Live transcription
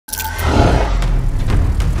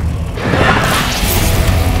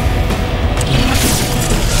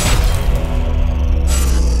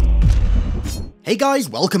Hey guys,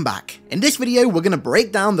 welcome back. In this video, we're going to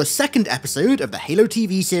break down the second episode of the Halo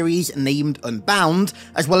TV series named Unbound,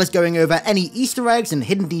 as well as going over any Easter eggs and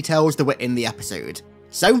hidden details that were in the episode.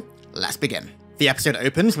 So, let's begin. The episode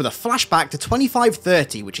opens with a flashback to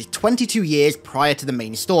 2530, which is 22 years prior to the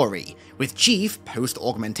main story, with Chief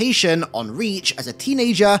post-augmentation on Reach as a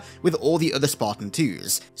teenager with all the other Spartan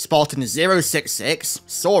 2s. Spartan 066,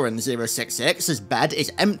 Soren 066's bed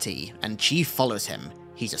is empty, and Chief follows him.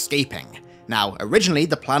 He's escaping. Now, originally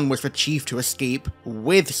the plan was for Chief to escape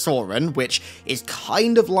with Soren, which is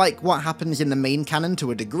kind of like what happens in the main canon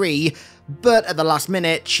to a degree, but at the last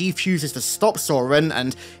minute, Chief chooses to stop Soren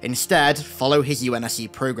and instead follow his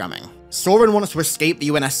UNSC programming. Soren wants to escape the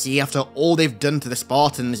UNSC after all they've done to the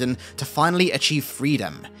Spartans and to finally achieve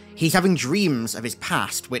freedom. He's having dreams of his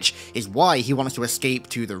past, which is why he wants to escape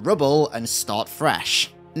to the rubble and start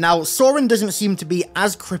fresh. Now, Soren doesn't seem to be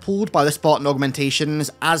as crippled by the Spartan augmentations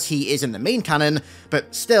as he is in the main canon,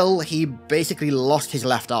 but still, he basically lost his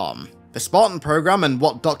left arm. The Spartan program and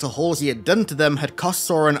what Dr. Halsey had done to them had cost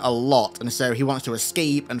Soren a lot, and so he wants to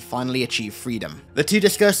escape and finally achieve freedom. The two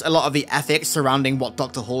discuss a lot of the ethics surrounding what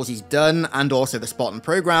Dr. Halsey's done, and also the Spartan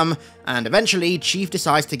program, and eventually, Chief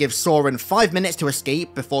decides to give Soren 5 minutes to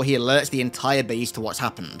escape before he alerts the entire base to what's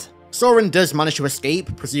happened. Soren does manage to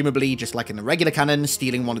escape, presumably just like in the regular canon,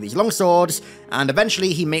 stealing one of these longswords, and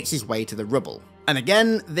eventually he makes his way to the rubble. And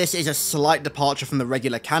again, this is a slight departure from the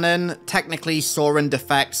regular canon. Technically, Soren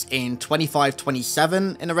defects in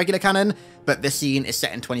 2527 in the regular canon, but this scene is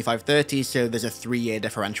set in 2530, so there's a 3-year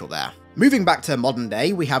differential there. Moving back to modern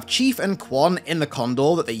day, we have Chief and Kwon in the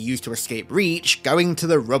Condor that they used to escape Reach, going to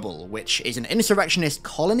the Rubble, which is an insurrectionist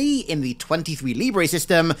colony in the 23 Libre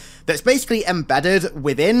system that's basically embedded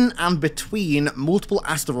within and between multiple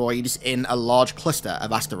asteroids in a large cluster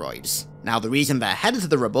of asteroids. Now, the reason they're headed to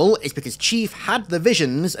the Rubble is because Chief had the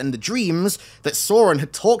visions and the dreams that Soren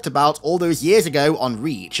had talked about all those years ago on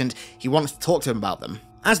Reach, and he wants to talk to him about them.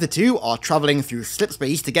 As the two are traveling through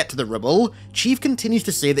slipspace to get to the Rubble, Chief continues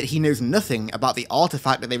to say that he knows nothing about the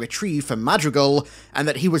artifact that they retrieved from Madrigal, and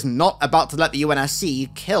that he was not about to let the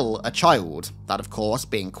UNSC kill a child, that of course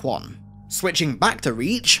being Kwon. Switching back to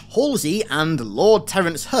Reach, Halsey and Lord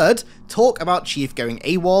Terrence Hood talk about Chief going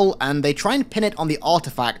AWOL, and they try and pin it on the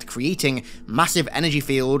artifact creating massive energy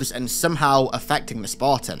fields and somehow affecting the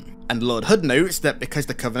Spartan. And Lord Hood notes that because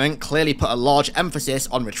the Covenant clearly put a large emphasis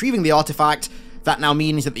on retrieving the artifact, that now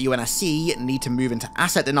means that the UNSC need to move into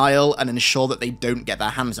asset denial and ensure that they don't get their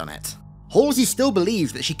hands on it. Halsey still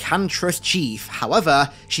believes that she can trust Chief, however,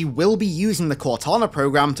 she will be using the Cortana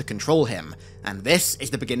program to control him, and this is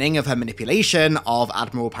the beginning of her manipulation of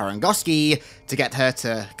Admiral Parangoski to get her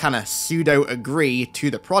to kinda pseudo-agree to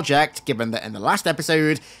the project, given that in the last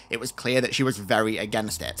episode, it was clear that she was very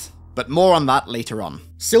against it. But more on that later on.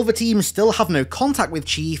 Silver Team still have no contact with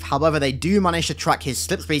Chief, however they do manage to track his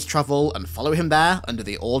slipspace travel and follow him there under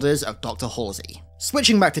the orders of Dr. Halsey.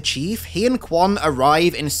 Switching back to Chief, he and Kwon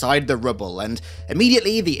arrive inside the rubble, and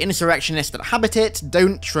immediately the insurrectionists that inhabit it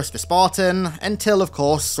don't trust the Spartan, until of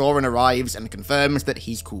course Soren arrives and confirms that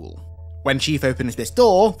he's cool. When Chief opens this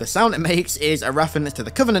door, the sound it makes is a reference to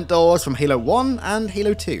the Covenant doors from Halo 1 and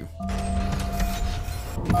Halo 2.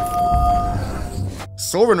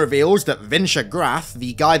 Soren reveals that Vinsha Grath,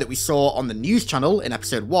 the guy that we saw on the news channel in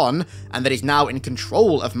episode 1, and that is now in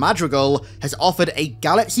control of Madrigal, has offered a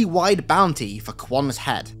galaxy-wide bounty for Kwon's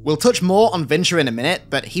head. We'll touch more on Vinsha in a minute,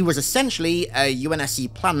 but he was essentially a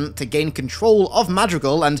UNSC plant to gain control of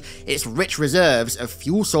Madrigal and its rich reserves of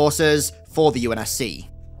fuel sources for the UNSC.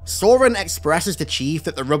 Soren expresses to Chief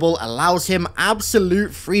that the rubble allows him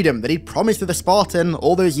absolute freedom that he'd promised to the Spartan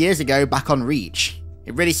all those years ago back on Reach.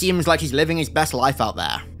 It really seems like he's living his best life out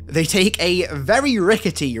there. They take a very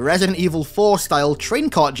rickety Resident Evil 4 style train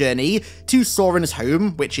cart journey to Soren's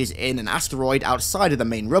home, which is in an asteroid outside of the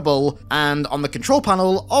main rubble, and on the control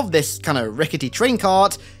panel of this kind of rickety train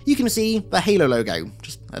cart, you can see the Halo logo,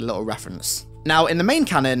 just a little reference. Now, in the main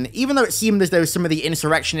canon, even though it seemed as though some of the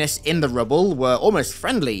insurrectionists in the rubble were almost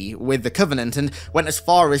friendly with the Covenant and went as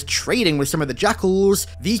far as trading with some of the Jackals,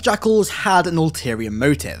 these Jackals had an ulterior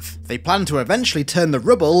motive. They planned to eventually turn the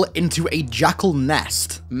rubble into a Jackal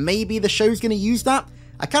nest. Maybe the show's gonna use that?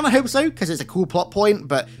 I kinda hope so, because it's a cool plot point,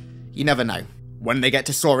 but you never know. When they get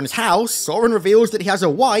to Soren's house, Soren reveals that he has a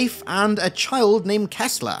wife and a child named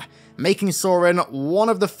Kessler, making Soren one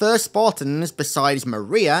of the first Spartans besides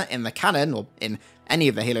Maria in the canon, or in any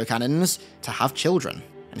of the Halo canons, to have children.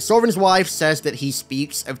 And Soren's wife says that he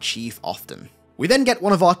speaks of Chief often. We then get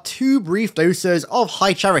one of our 2 brief doses of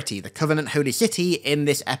High Charity, the Covenant Holy City, in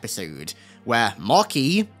this episode, where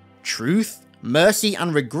Marquis, Truth, Mercy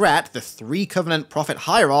and Regret, the 3 Covenant Prophet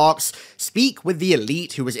hierarchs, speak with the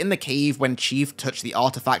Elite who was in the cave when Chief touched the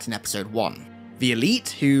artifact in episode 1. The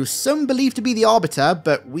Elite, who some believe to be the Arbiter,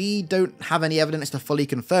 but we don't have any evidence to fully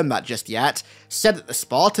confirm that just yet, said that the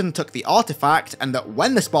Spartan took the artifact and that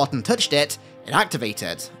when the Spartan touched it, it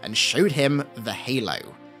activated and showed him the halo.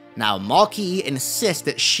 Now, Marquis insists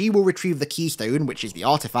that she will retrieve the keystone, which is the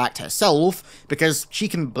artifact, herself, because she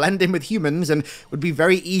can blend in with humans and would be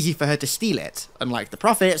very easy for her to steal it, unlike the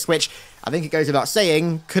Prophets, which, I think it goes without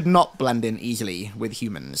saying, could not blend in easily with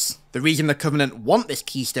humans. The reason the Covenant want this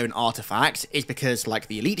keystone artifact is because, like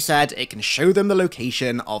the Elite said, it can show them the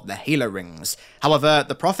location of the Halo Rings. However,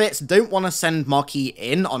 the Prophets don't want to send Marquis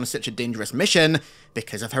in on such a dangerous mission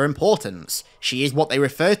because of her importance. She is what they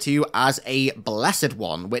refer to as a Blessed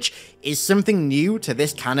One, which is something new to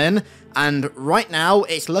this canon, and right now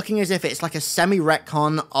it's looking as if it's like a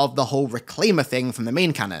semi-retcon of the whole Reclaimer thing from the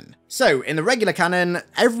main canon. So, in the regular canon,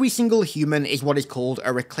 every single human is what is called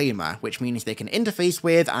a Reclaimer, which means they can interface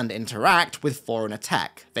with and interact with foreigner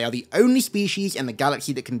tech. They are the only species in the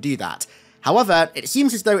galaxy that can do that. However, it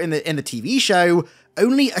seems as though in the TV show,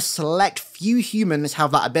 only a select few humans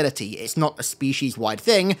have that ability. It's not a species-wide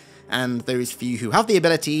thing, and those few who have the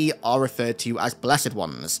ability are referred to as Blessed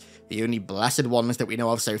Ones. The only Blessed Ones that we know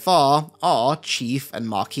of so far are Chief and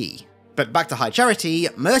Marquis. But back to High Charity,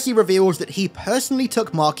 Mercy reveals that he personally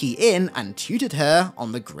took Marquis in and tutored her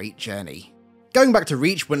on the Great Journey. Going back to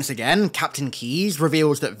Reach once again, Captain Keyes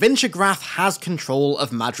reveals that Vintergrath has control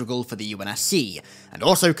of Madrigal for the UNSC, and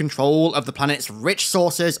also control of the planet's rich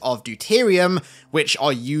sources of deuterium, which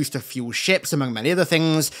are used to fuel ships among many other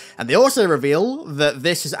things, and they also reveal that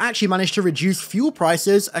this has actually managed to reduce fuel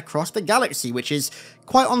prices across the galaxy, which is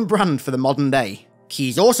quite on brand for the modern day.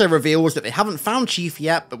 Keyes also reveals that they haven't found Chief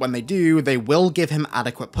yet, but when they do, they will give him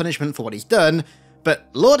adequate punishment for what he's done. But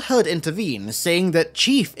Lord Hood intervenes, saying that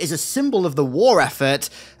Chief is a symbol of the war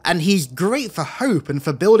effort, and he's great for hope and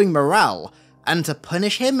for building morale, and to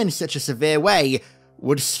punish him in such a severe way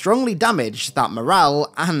would strongly damage that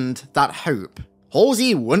morale and that hope.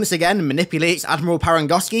 Halsey once again manipulates Admiral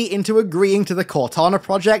Parangoski into agreeing to the Cortana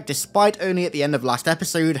project, despite only at the end of last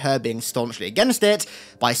episode her being staunchly against it,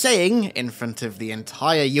 by saying, in front of the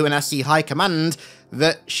entire UNSC High Command,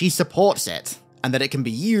 that she supports it, and that it can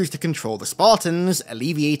be used to control the Spartans,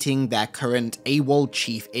 alleviating their current AWOL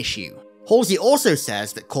Chief issue. Halsey also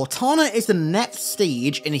says that Cortana is the next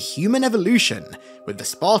stage in human evolution, with the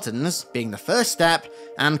Spartans being the first step,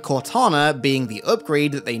 and Cortana being the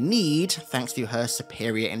upgrade that they need thanks to her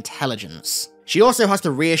superior intelligence. She also has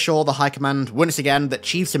to reassure the High Command once again that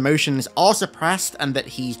Chief's emotions are suppressed and that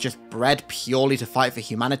he's just bred purely to fight for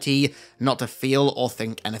humanity, not to feel or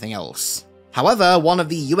think anything else. However, one of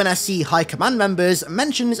the UNSC High Command members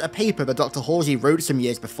mentions a paper that Dr. Halsey wrote some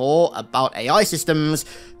years before about AI systems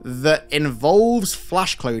that involves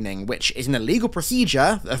flash cloning, which is an illegal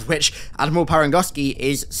procedure of which Admiral Parangoski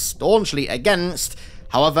is staunchly against.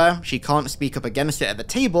 However, she can't speak up against it at the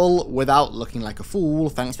table without looking like a fool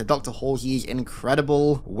thanks to Dr. Halsey's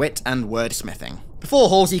incredible wit and wordsmithing. Before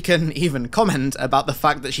Halsey can even comment about the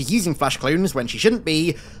fact that she's using flash clones when she shouldn't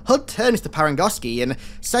be, Hood turns to Parangoski and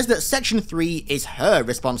says that Section 3 is her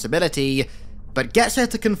responsibility, but gets her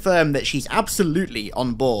to confirm that she's absolutely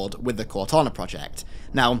on board with the Cortana project.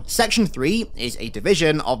 Now, Section 3 is a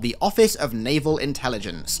division of the Office of Naval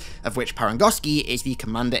Intelligence, of which Parangoski is the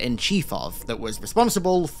Commander-in-Chief of, that was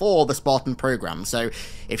responsible for the Spartan program, so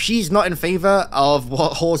if she's not in favour of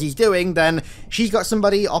what Halsey's doing, then she's got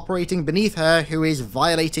somebody operating beneath her who is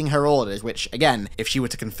violating her orders, which, again, if she were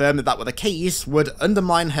to confirm that that were the case, would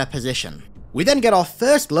undermine her position. We then get our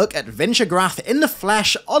first look at Vintergrath in the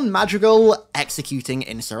flesh on Madrigal executing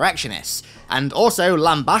insurrectionists, and also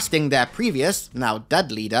lambasting their previous, now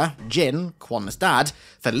dead leader, Jin, Quan's dad,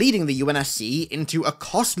 for leading the UNSC into a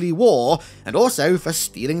costly war, and also for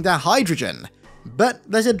stealing their hydrogen. But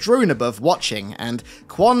there's a drone above watching, and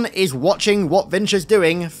Quan is watching what Vinter's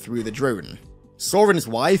doing through the drone. Soren's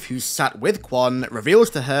wife, who sat with Quan, reveals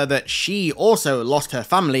to her that she also lost her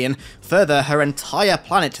family and further her entire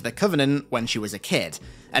planet to the Covenant when she was a kid.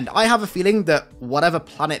 And I have a feeling that whatever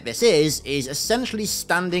planet this is essentially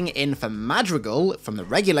standing in for Madrigal from the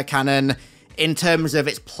regular canon in terms of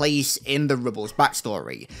its place in the Rebels'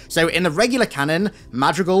 backstory. So in the regular canon,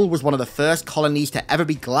 Madrigal was one of the first colonies to ever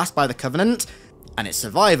be glassed by the Covenant, and its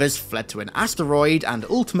survivors fled to an asteroid and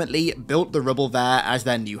ultimately built the rubble there as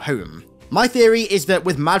their new home. My theory is that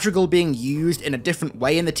with Madrigal being used in a different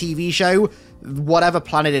way in the TV show, whatever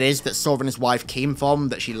planet it is that Sovereign's wife came from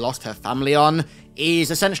that she lost her family on is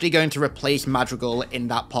essentially going to replace Madrigal in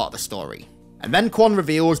that part of the story. And then Kwon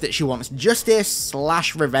reveals that she wants justice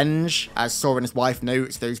 / revenge. As Soren's wife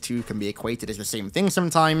notes, those two can be equated as the same thing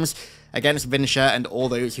sometimes, against Vinsha and all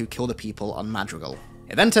those who kill the people on Madrigal.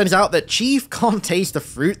 It then turns out that Chief can't taste the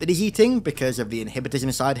fruit that he's eating because of the inhibitors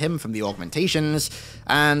inside him from the augmentations,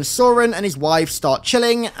 and Soren and his wife start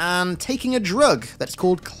chilling and taking a drug that's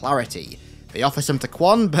called Clarity. They offer some to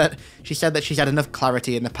Kwon, but she said that she's had enough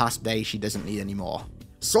clarity in the past day, she doesn't need any more.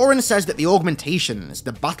 Soren says that the augmentations,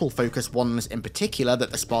 the battle-focused ones in particular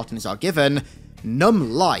that the Spartans are given,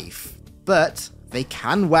 numb life, but they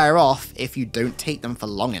can wear off if you don't take them for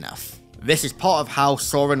long enough. This is part of how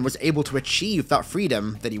Soren was able to achieve that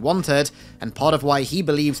freedom that he wanted, and part of why he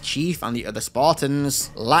believes Chief and the other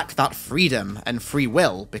Spartans lack that freedom and free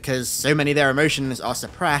will, because so many of their emotions are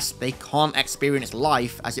suppressed, they can't experience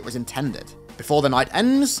life as it was intended. Before the night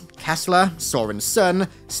ends, Kessler, Soren's son,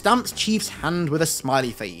 stamps Chief's hand with a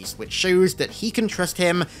smiley face, which shows that he can trust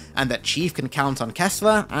him and that Chief can count on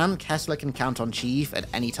Kessler, and Kessler can count on Chief at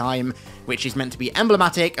any time, which is meant to be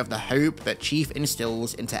emblematic of the hope that Chief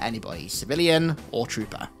instills into anybody, civilian or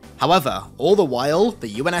trooper. However, all the while,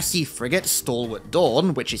 the UNSC frigate Stalwart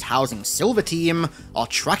Dawn, which is housing Silver Team, are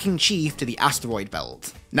tracking Chief to the asteroid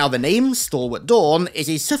belt. Now, the name Stalwart Dawn is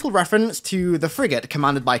a subtle reference to the frigate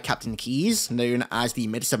commanded by Captain Keyes, known as the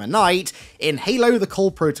Midsummer Night, in Halo: The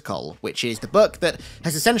Cole Protocol, which is the book that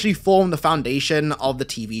has essentially formed the foundation of the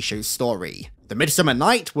TV show's story. The Midsummer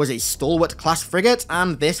Night was a Stalwart-class frigate,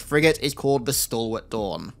 and this frigate is called the Stalwart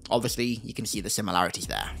Dawn. Obviously, you can see the similarities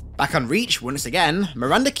there. Back on Reach, once again,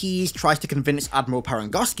 Miranda Keyes tries to convince Admiral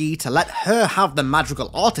Parangoski to let her have the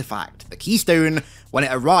Madrigal artifact, the Keystone, when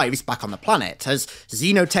it arrives back on the planet, as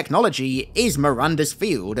xenotechnology is Miranda's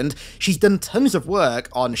field, and she's done tons of work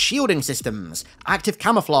on shielding systems, active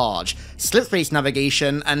camouflage, slipspace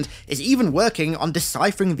navigation, and is even working on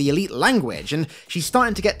deciphering the elite language, and she's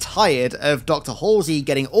starting to get tired of Dr. Halsey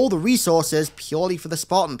getting all the resources purely for the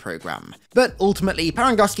Spartan program. But ultimately,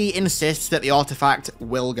 Parangoski insists that the artifact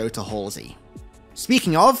will go to Halsey.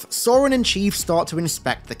 Speaking of, Soren and Chief start to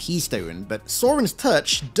inspect the Keystone, but Soren's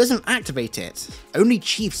touch doesn't activate it, only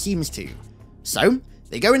Chief seems to. So,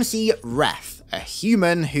 they go and see Reth, a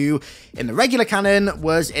human who, in the regular canon,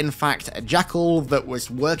 was in fact a jackal that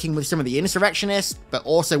was working with some of the insurrectionists, but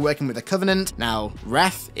also working with the Covenant. Now,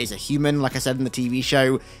 Reth is a human, like I said in the TV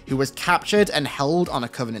show, who was captured and held on a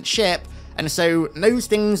Covenant ship, and so knows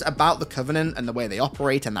things about the Covenant and the way they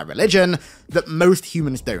operate and their religion that most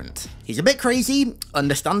humans don't. He's a bit crazy,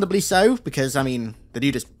 understandably so, because, I mean, the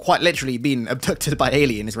dude has quite literally been abducted by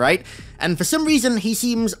aliens, right? And for some reason, he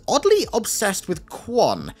seems oddly obsessed with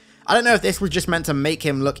Kwon. I don't know if this was just meant to make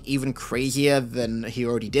him look even crazier than he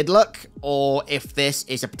already did look, or if this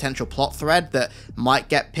is a potential plot thread that might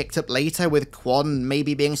get picked up later with Kwon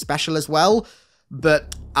maybe being special as well,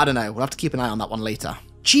 but I don't know, we'll have to keep an eye on that one later.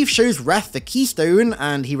 Chief shows Reth the Keystone,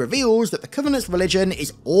 and he reveals that the Covenant's religion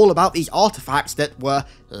is all about these artifacts that were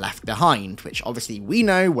left behind, which obviously we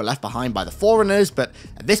know were left behind by the Foreigners, but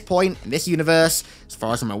at this point in this universe, as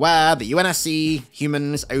far as I'm aware, the UNSC,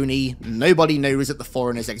 humans, Oni, nobody knows that the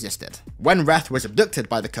Foreigners existed. When Reth was abducted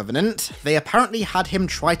by the Covenant, they apparently had him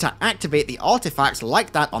try to activate the artifacts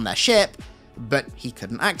like that on their ship, but he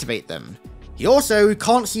couldn't activate them. He also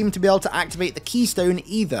can't seem to be able to activate the Keystone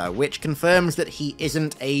either, which confirms that he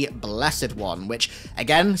isn't a Blessed One, which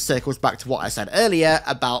again circles back to what I said earlier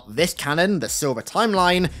about this canon, the Silver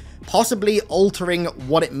Timeline, possibly altering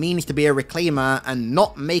what it means to be a Reclaimer and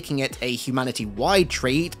not making it a humanity-wide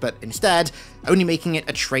trait, but instead only making it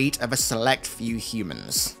a trait of a select few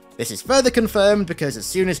humans. This is further confirmed because as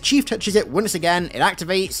soon as Chief touches it once again, it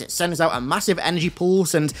activates, it sends out a massive energy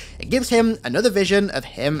pulse, and it gives him another vision of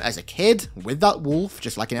him as a kid with that wolf,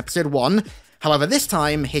 just like in episode 1. However, this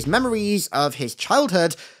time, his memories of his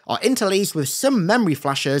childhood are interlaced with some memory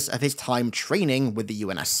flashes of his time training with the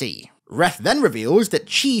UNSC. Reth then reveals that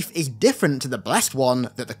Chief is different to the Blessed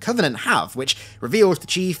One that the Covenant have, which reveals to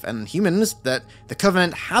Chief and humans that the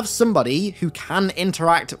Covenant have somebody who can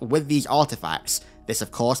interact with these artifacts. This,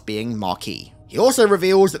 of course, being Marquis. He also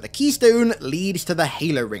reveals that the Keystone leads to the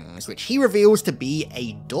Halo Rings, which he reveals to be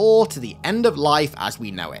a door to the end of life as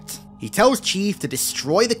we know it. He tells Chief to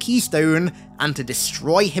destroy the Keystone and to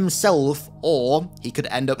destroy himself, or he could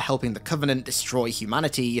end up helping the Covenant destroy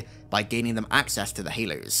humanity by gaining them access to the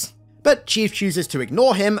Halos. But Chief chooses to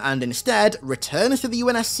ignore him and instead returns to the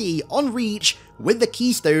UNSC on Reach with the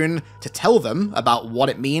Keystone to tell them about what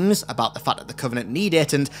it means, about the fact that the Covenant need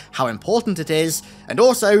it and how important it is, and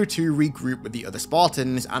also to regroup with the other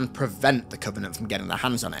Spartans and prevent the Covenant from getting their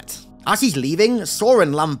hands on it. As he's leaving,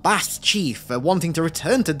 Soren lambasts Chief for wanting to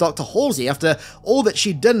return to Dr. Halsey after all that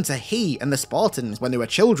she'd done to he and the Spartans when they were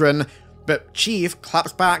children, But Chief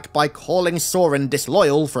claps back by calling Soren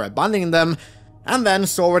disloyal for abandoning them, and then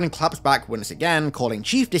Soren claps back once again, calling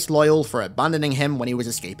Chief disloyal for abandoning him when he was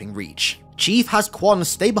escaping Reach. Chief has Kwon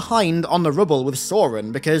stay behind on the rubble with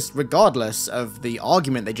Soren because regardless of the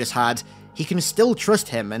argument they just had, he can still trust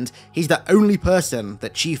him, and he's the only person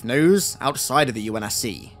that Chief knows outside of the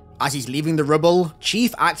UNSC. As he's leaving the rubble,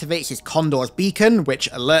 Chief activates his Condor's beacon, which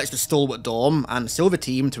alerts the Stalwart Dorm and Silver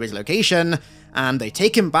Team to his location, and they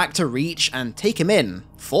take him back to Reach and take him in,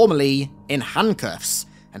 formally in handcuffs,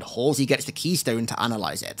 and Halsey gets the keystone to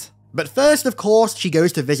analyze it. But first, of course, she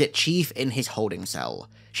goes to visit Chief in his holding cell.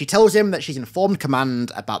 She tells him that she's informed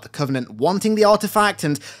Command about the Covenant wanting the artifact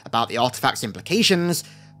and about the artifact's implications,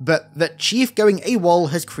 but that Chief going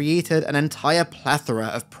AWOL has created an entire plethora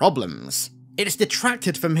of problems. It's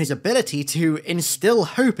detracted from his ability to instill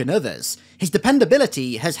hope in others. His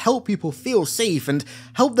dependability has helped people feel safe and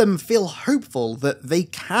helped them feel hopeful that they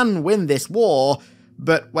can win this war,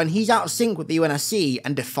 but when he's out of sync with the UNSC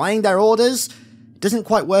and defying their orders, it doesn't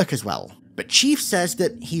quite work as well. But Chief says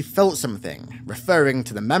that he felt something, referring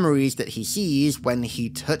to the memories that he sees when he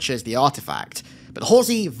touches the artifact. But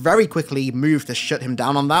Halsey very quickly moves to shut him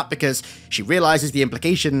down on that because she realizes the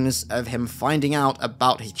implications of him finding out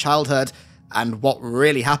about his childhood and what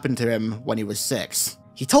really happened to him when he was 6.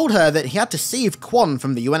 He told her that he had to save Kwon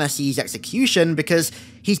from the UNSC's execution because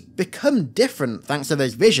he's become different thanks to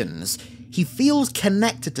those visions. He feels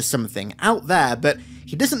connected to something out there, but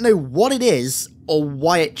he doesn't know what it is or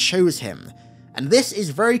why it chose him. And this is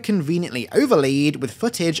very conveniently overlaid with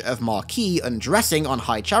footage of Marquis undressing on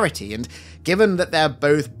High Charity, and given that they're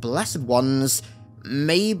both blessed ones,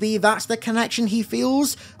 maybe that's the connection he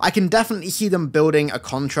feels? I can definitely see them building a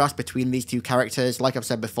contrast between these two characters. Like I've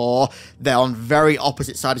said before, they're on very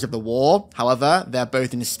opposite sides of the war. However, they're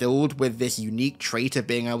both instilled with this unique trait of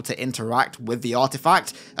being able to interact with the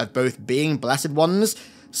artifact, of both being blessed ones,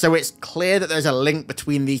 so it's clear that there's a link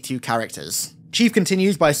between these two characters. Chief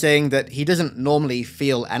continues by saying that he doesn't normally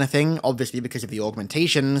feel anything, obviously because of the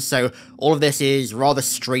augmentation, so all of this is rather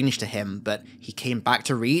strange to him, but he came back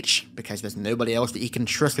to Reach because there's nobody else that he can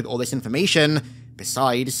trust with all this information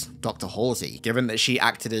besides Dr. Halsey, given that she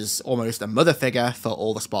acted as almost a mother figure for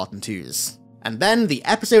all the Spartan 2s. And then the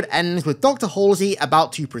episode ends with Dr. Halsey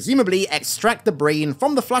about to presumably extract the brain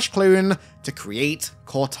from the Flash clone to create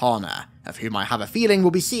Cortana, of whom I have a feeling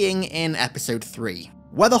we'll be seeing in episode 3.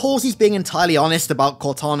 Whether Halsey's being entirely honest about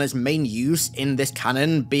Cortana's main use in this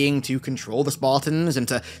canon being to control the Spartans and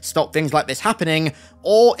to stop things like this happening,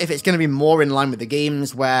 or if it's going to be more in line with the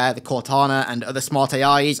games where the Cortana and other smart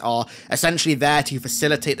AIs are essentially there to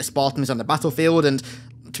facilitate the Spartans on the battlefield and,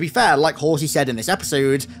 to be fair, like Halsey said in this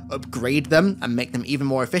episode, upgrade them and make them even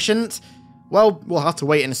more efficient, well, we'll have to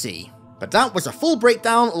wait and see. But that was a full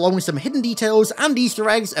breakdown along with some hidden details and Easter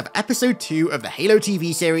eggs of episode 2 of the Halo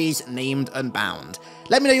TV series named Unbound.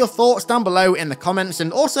 Let me know your thoughts down below in the comments,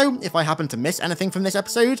 and also, if I happen to miss anything from this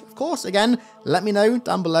episode, of course, again, let me know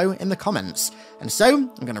down below in the comments. And so,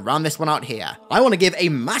 I'm going to round this one out here. I want to give a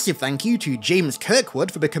massive thank you to James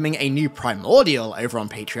Kirkwood for becoming a new Primordial over on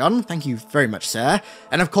Patreon. Thank you very much, sir.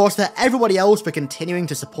 And of course, to everybody else for continuing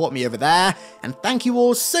to support me over there, and thank you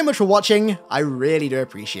all so much for watching. I really do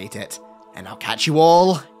appreciate it. And I'll catch you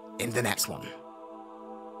all in the next one.